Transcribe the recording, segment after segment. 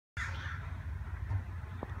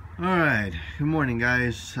Alright, good morning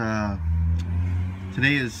guys.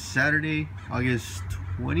 Today is Saturday, August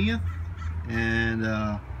 20th, and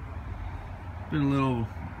been a little,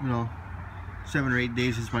 7 or 8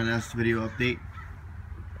 days since my last video update.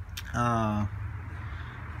 I've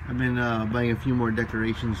been buying a few more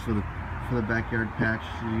decorations for the backyard patch,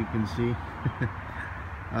 as you can see.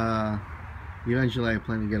 Eventually I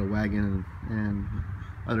plan to get a wagon and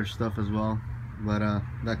other stuff as well, but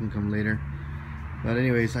that can come later. But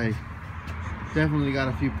anyways, I definitely got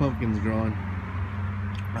a few pumpkins growing.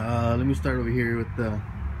 Let me start over here with the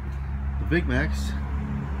Big Macs.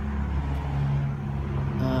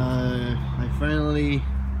 I finally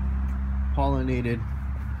pollinated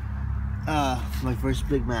my first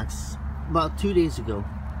Big Macs about 2 days ago,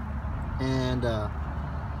 and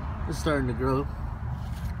it's starting to grow.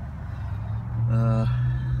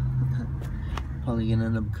 Probably gonna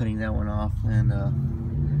end up cutting that one off, and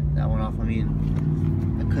that one off. I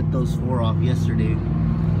mean, I cut those 4 off yesterday.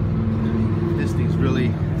 This thing's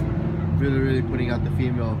really putting out the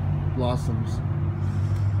female blossoms.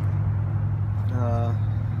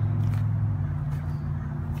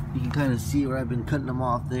 You can kind of see where I've been cutting them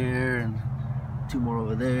off there, and 2 more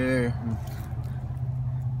over there, and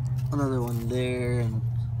another one there, and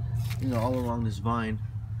all along this vine.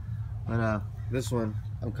 But this one,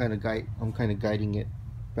 I'm kind of guiding it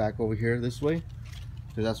back over here this way,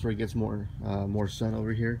 because that's where it gets more sun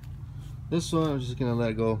over here. This one, I'm just gonna let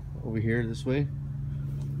it go over here this way.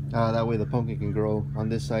 That way the pumpkin can grow on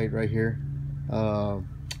this side right here,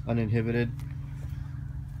 uninhibited.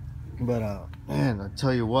 But man, I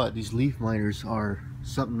tell you what, these leaf miners are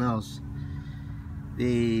something else.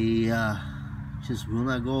 They just will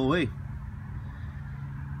not go away.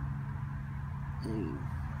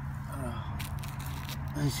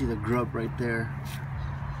 I see the grub right there.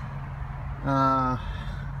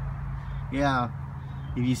 Yeah,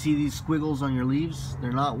 if you see these squiggles on your leaves,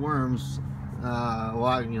 they're not worms.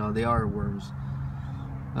 Well, they are worms.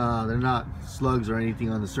 They're not slugs or anything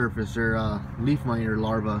on the surface. They're leaf miner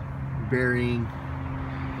larvae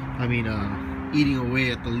eating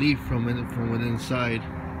away at the leaf from within inside.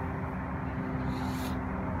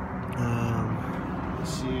 Let's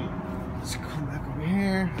see. Let's come back over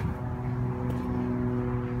here.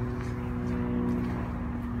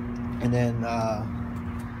 And then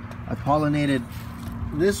I pollinated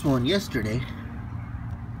this one yesterday,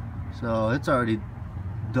 so it's already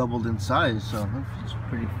doubled in size, so it's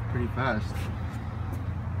pretty fast.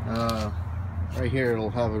 Right here it'll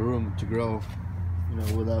have a room to grow,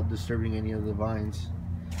 without disturbing any of the vines.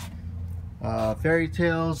 Fairy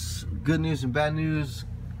tales, good news and bad news.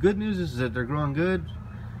 Good news is that they're growing good.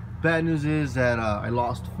 Bad news is that I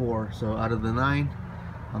lost 4, so out of the 9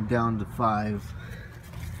 I'm down to 5.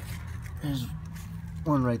 There's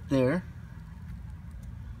one right there.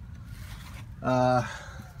 Let's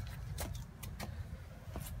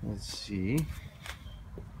see.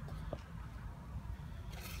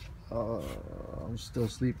 I'm still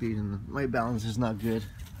sleepy and my balance is not good.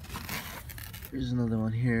 There's another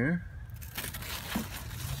one here.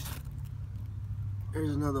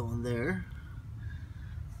 There's another one there.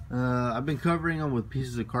 I've been covering them with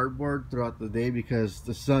pieces of cardboard throughout the day because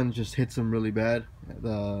the sun just hits them really bad.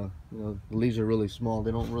 The leaves are really small.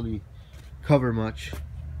 They don't really cover much.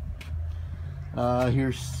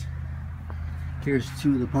 Here's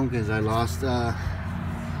 2 of the pumpkins I lost. The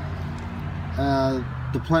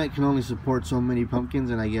plant can only support so many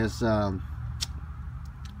pumpkins, and I guess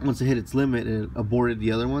once it hit its limit, it aborted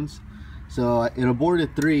the other ones. So it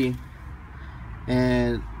aborted 3,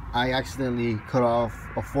 and I accidentally cut off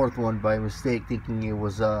a 4th one by mistake, thinking it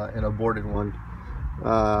was an aborted one.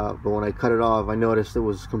 But when I cut it off, I noticed it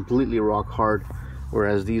was completely rock hard,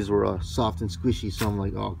 whereas these were soft and squishy. So I'm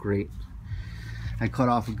like, oh great, I cut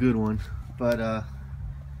off a good one. But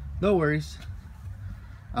no worries.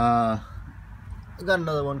 I got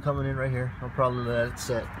another one coming in right here. I'll probably let it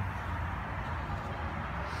set.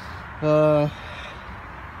 The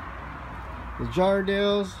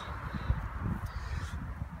Jardales,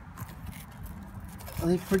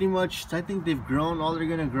 they pretty much, I think they've grown all they're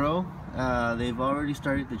gonna grow. They've already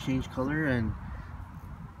started to change color, and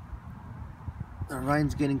the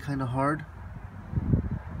vine's getting kind of hard.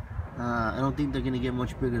 I don't think they're gonna get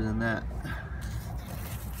much bigger than that.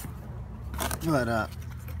 But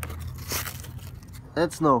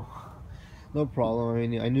that's no problem. I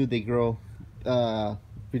mean, I knew they grow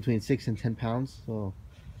between 6 and 10 pounds, so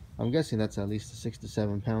I'm guessing that's at least a 6 to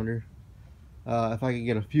 7 pounder. If I could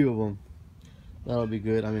get a few of them, that'll be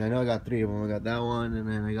good. I mean, I know I got 3 of them. I got that one, and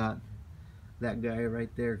then I got that guy right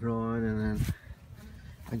there growing, and then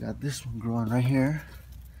I got this one growing right here.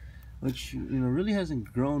 which, you know, really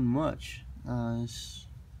hasn't grown much. It's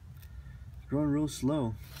growing real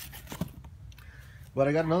slow. But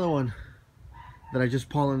I got another one that I just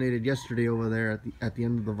pollinated yesterday over there at the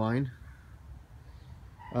end of the vine.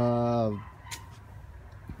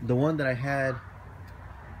 The one that I had,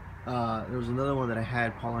 there was another one that I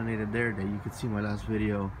had pollinated there that you could see in my last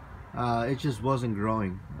video. It just wasn't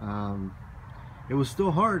growing. It was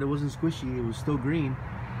still hard, it wasn't squishy, it was still green,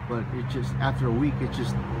 but it just, after a week, it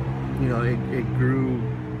just, you know, it grew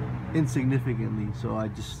insignificantly, so I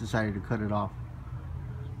just decided to cut it off.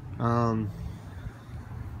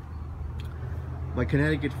 My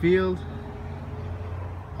Connecticut field,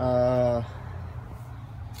 you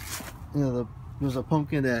know, there was a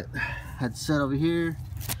pumpkin that had set over here.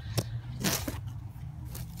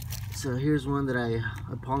 So here's one that I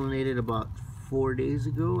pollinated about 4 days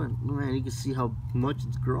ago, and man, you can see how much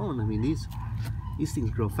it's grown. I mean, these things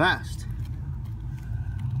grow fast.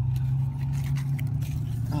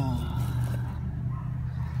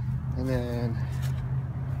 And then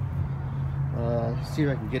let's see if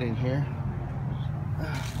I can get in here.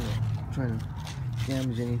 Trying to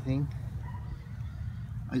damage anything.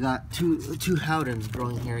 I got two Howdens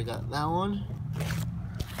growing here. I got that one,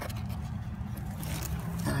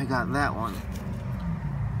 and I got that one.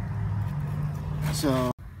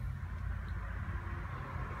 So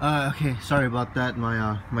okay, sorry about that.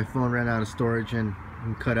 My phone ran out of storage and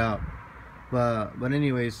cut out. But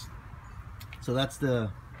anyways, so that's the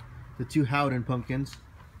two Howden pumpkins.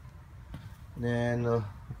 And then I'll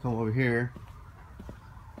come over here.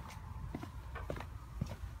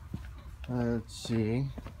 Let's see.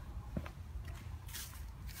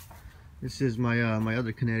 This is my my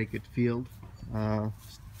other Connecticut field.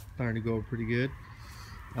 Starting to go pretty good.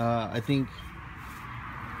 I think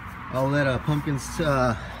I'll let pumpkins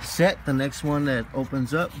set, the next one that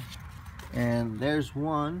opens up. And there's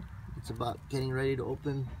one. It's about getting ready to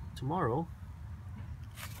open tomorrow.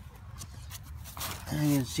 And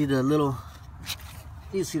you can see the little,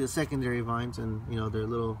 you see the secondary vines, and you know, their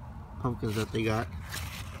little pumpkins that they got.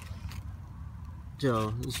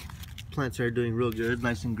 So these plants are doing real good,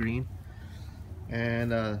 nice and green.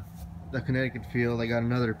 And the Connecticut field, I got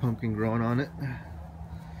another pumpkin growing on it. I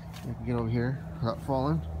can get over here without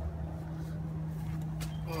falling.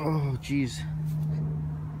 Oh geez.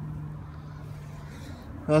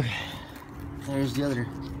 Okay, there's the other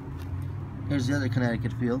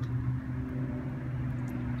Connecticut field.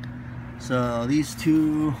 So these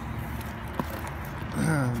two,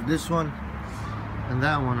 this one and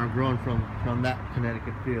that one, are grown from that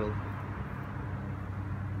Connecticut field.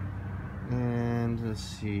 And let's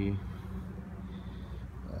see,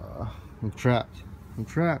 I'm trapped.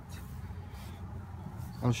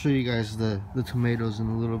 I'll show you guys the tomatoes in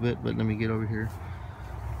a little bit, but let me get over here.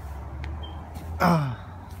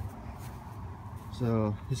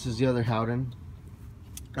 So this is the other Howden.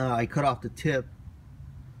 I cut off the tip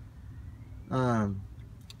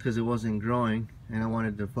because it wasn't growing, and I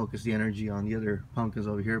wanted to focus the energy on the other pumpkins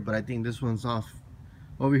over here. But I think this one's off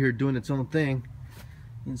over here doing its own thing.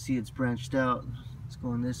 You can see it's branched out. It's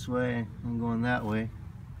going this way and going that way.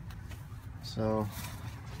 So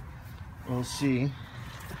we'll see.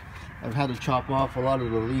 I've had to chop off a lot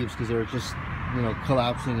of the leaves because they were just, you know,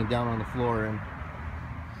 collapsing and down on the floor, and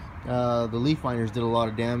the leaf finders did a lot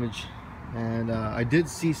of damage. And I did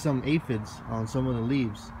see some aphids on some of the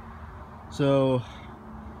leaves, so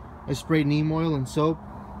I sprayed neem oil and soap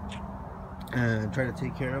and tried to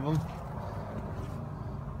take care of them.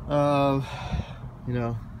 You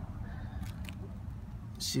know,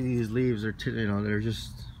 see, these leaves are, you know, they're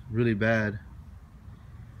just really bad.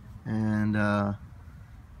 And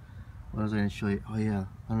what was I going to show you? Oh yeah,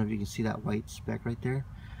 I don't know if you can see that white speck right there,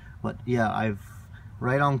 but yeah, I've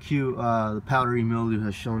right on cue, the powdery mildew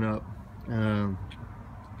has shown up.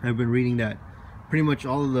 I've been reading that pretty much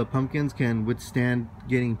all of the pumpkins can withstand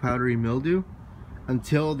getting powdery mildew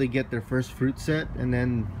until they get their first fruit set, and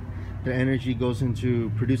then their energy goes into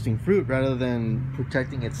producing fruit rather than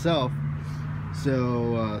protecting itself.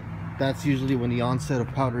 So that's usually when the onset of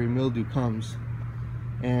powdery mildew comes.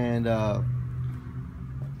 And a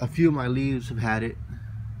few of my leaves have had it.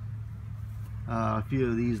 A few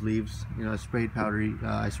of these leaves, you know, I sprayed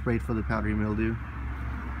for the powdery mildew.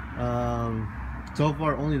 So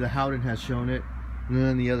far only the Howden has shown it, and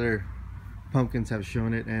then the other pumpkins have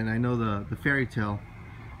shown it. And I know the fairy tale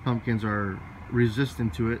pumpkins are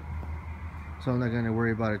resistant to it, so I'm not going to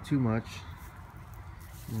worry about it too much.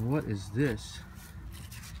 And what is this?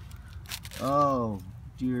 Oh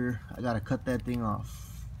dear, I gotta cut that thing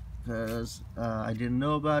off because I didn't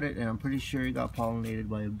know about it, and I'm pretty sure it got pollinated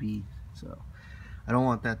by a bee, so I don't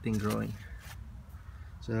want that thing growing.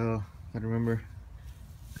 So gotta remember,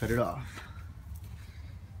 cut it off.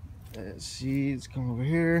 Seeds come over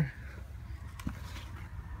here.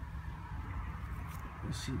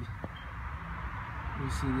 You see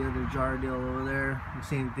the other Jardale over there. The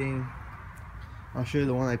same thing. I'll show you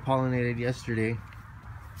the one I pollinated yesterday.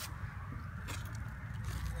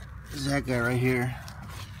 This is that guy right here.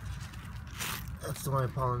 That's the one I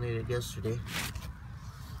pollinated yesterday.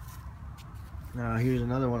 Now here's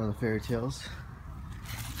another one of the fairy tales.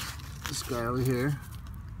 This guy over here.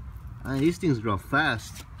 These things grow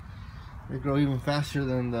fast. They grow even faster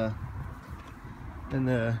than the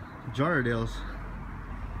Jardales.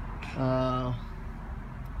 I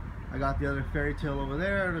got the other fairy tale over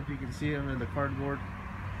there. I don't know if you can see them in the cardboard.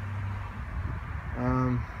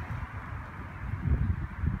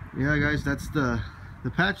 Yeah, guys, that's the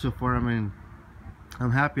patch so far. I mean,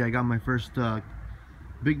 I'm happy. I got my first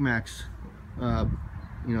Big Macs, you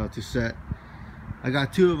know, to set. I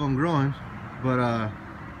got 2 of them growing, but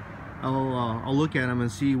I'll look at them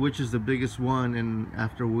and see which is the biggest one, and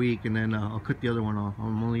after a week, and then I'll cut the other one off.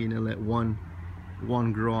 I'm only gonna let one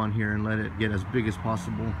grow on here and let it get as big as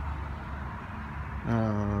possible.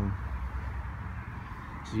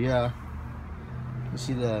 So yeah, you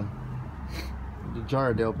see the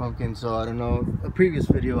Jardale pumpkin. So I don't know, a previous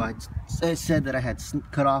video I said that I had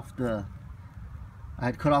cut off the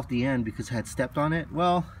end because I had stepped on it.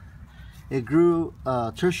 Well, it grew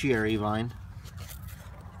a tertiary vine,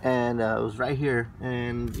 and it was right here,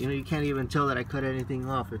 and you know, you can't even tell that I cut anything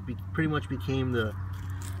off. It pretty much became the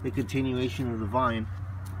continuation of the vine,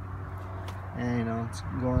 and you know, it's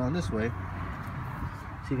going on this way.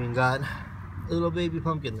 It's even got a little baby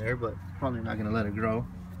pumpkin there, but probably not gonna let it grow.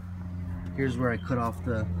 Here's where I cut off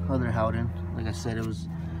the other Howden. Like I said, it was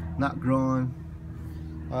not growing.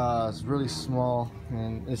 It's really small,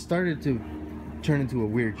 and it started to turn into a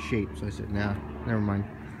weird shape, so I said, nah, never mind.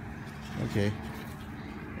 Okay,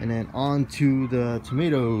 and then on to the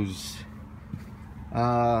tomatoes.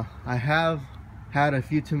 I have had a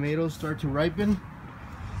few tomatoes start to ripen.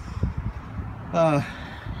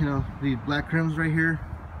 You know, the black crims right here,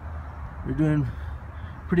 they're doing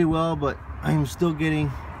pretty well, but I'm still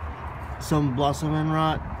getting some blossom end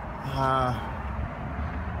rot.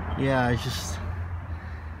 Yeah, it's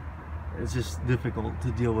just difficult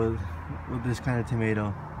to deal with this kind of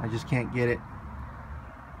tomato. I just can't get it.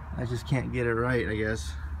 I just can't get it right, I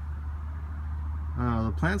guess.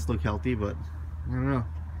 The plants look healthy, but I don't know.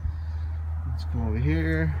 Let's come over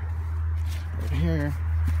here. Over here.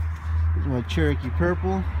 Here's my Cherokee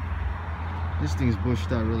purple. This thing's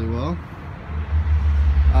bushed out really well.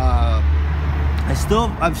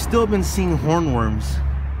 I've still been seeing hornworms,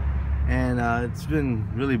 and it's been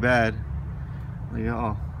really bad. Like,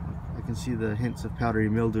 oh, I can see the hints of powdery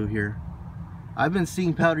mildew here. I've been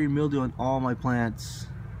seeing powdery mildew on all my plants.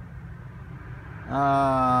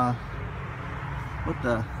 What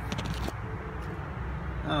the?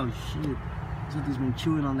 Oh shit! Something's been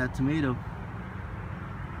chewing on that tomato.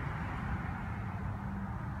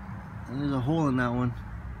 And there's a hole in that one.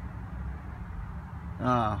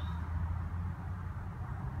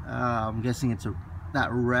 I'm guessing it's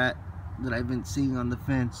that rat that I've been seeing on the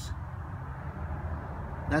fence.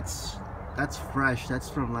 That's fresh. That's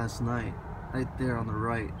from last night, right there on the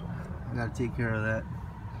right. I gotta take care of that.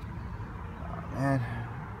 Oh, man,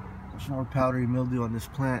 there's more powdery mildew on this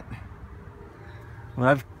plant.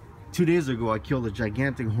 Well, 2 days ago I killed a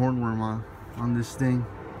gigantic hornworm on this thing.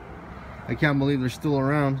 I can't believe they're still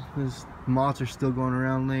around. These moths are still going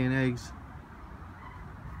around laying eggs.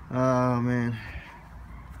 Oh man.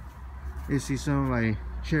 You see, some of my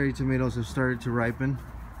cherry tomatoes have started to ripen.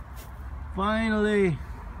 Finally!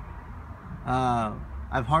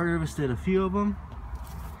 I've harvested a few of them.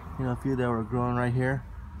 You know, a few that were growing right here.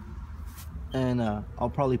 And I'll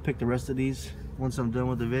probably pick the rest of these once I'm done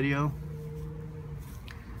with the video.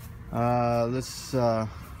 Let's go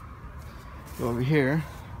over here.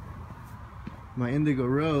 My indigo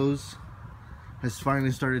rose has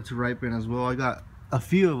finally started to ripen as well. I got a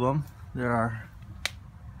few of them that are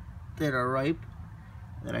ripe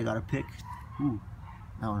that I gotta pick. Ooh,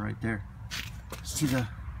 that one right there.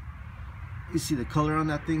 You see the color on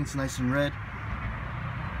that thing? It's nice and red.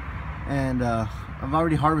 And I've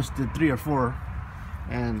already harvested 3 or 4,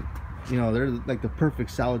 and you know, they're like the perfect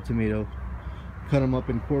salad tomato. Cut them up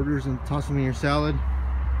in quarters and toss them in your salad.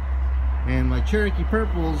 And my Cherokee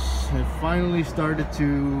purples have finally started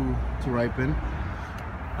to ripen.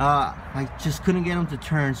 I just couldn't get them to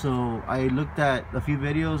turn, so I looked at a few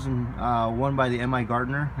videos, and one by the MI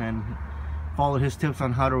Gardener, and followed his tips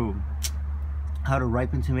on how to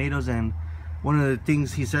ripen tomatoes. And one of the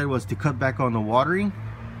things he said was to cut back on the watering.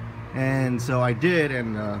 And so I did,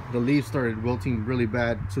 and the leaves started wilting really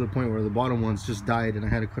bad to the point where the bottom ones just died, and I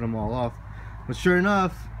had to cut them all off. But sure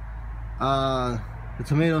enough, the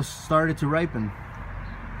tomatoes started to ripen.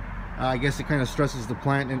 I guess it kind of stresses the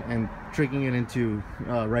plant and tricking it into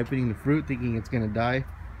ripening the fruit, thinking it's gonna die.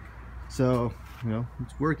 So, you know,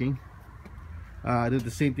 it's working. I did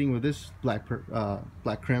the same thing with this black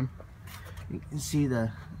creme. You can see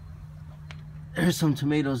there's some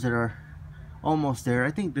tomatoes that are almost there.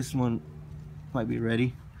 I think this one might be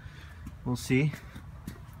ready. We'll see.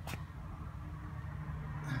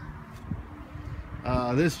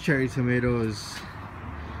 This cherry tomato is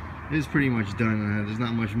pretty much done. There's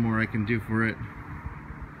not much more I can do for it.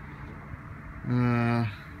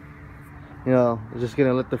 You know, I'm just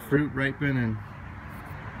gonna let the fruit ripen, and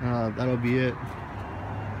that'll be it.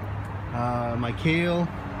 My kale,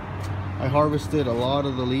 I harvested a lot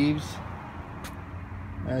of the leaves,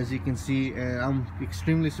 as you can see, and I'm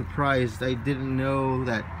extremely surprised. I didn't know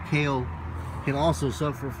that kale can also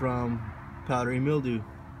suffer from powdery mildew.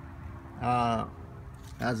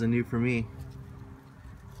 That's a new for me.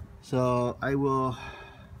 So I will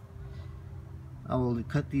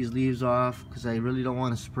cut these leaves off because I really don't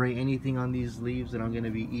want to spray anything on these leaves that I'm going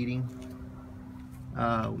to be eating.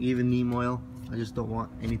 Even neem oil, I just don't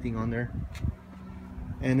want anything on there.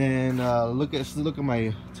 And then look at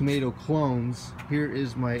my tomato clones. Here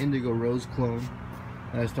is my indigo rose clone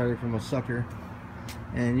that I started from a sucker,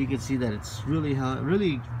 and you can see that it's really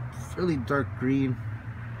dark green,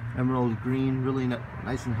 emerald green, really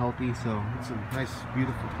nice and healthy. So it's a nice,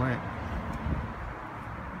 beautiful plant.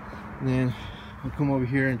 And then I'll come over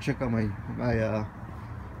here and check out my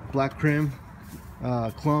black creme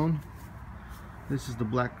clone. This is the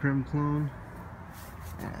black creme clone.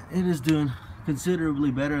 It is doing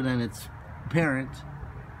considerably better than its parent.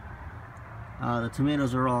 The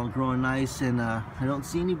tomatoes are all growing nice, and I don't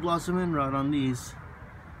see any blossom end rot on these.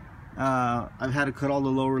 I've had to cut all the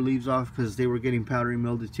lower leaves off because they were getting powdery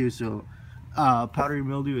mildew too. So powdery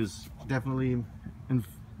mildew is definitely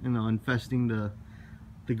infesting the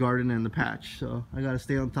garden and the patch. So I got to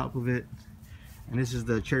stay on top of it. And this is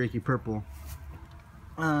the Cherokee purple.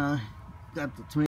 Got the tomato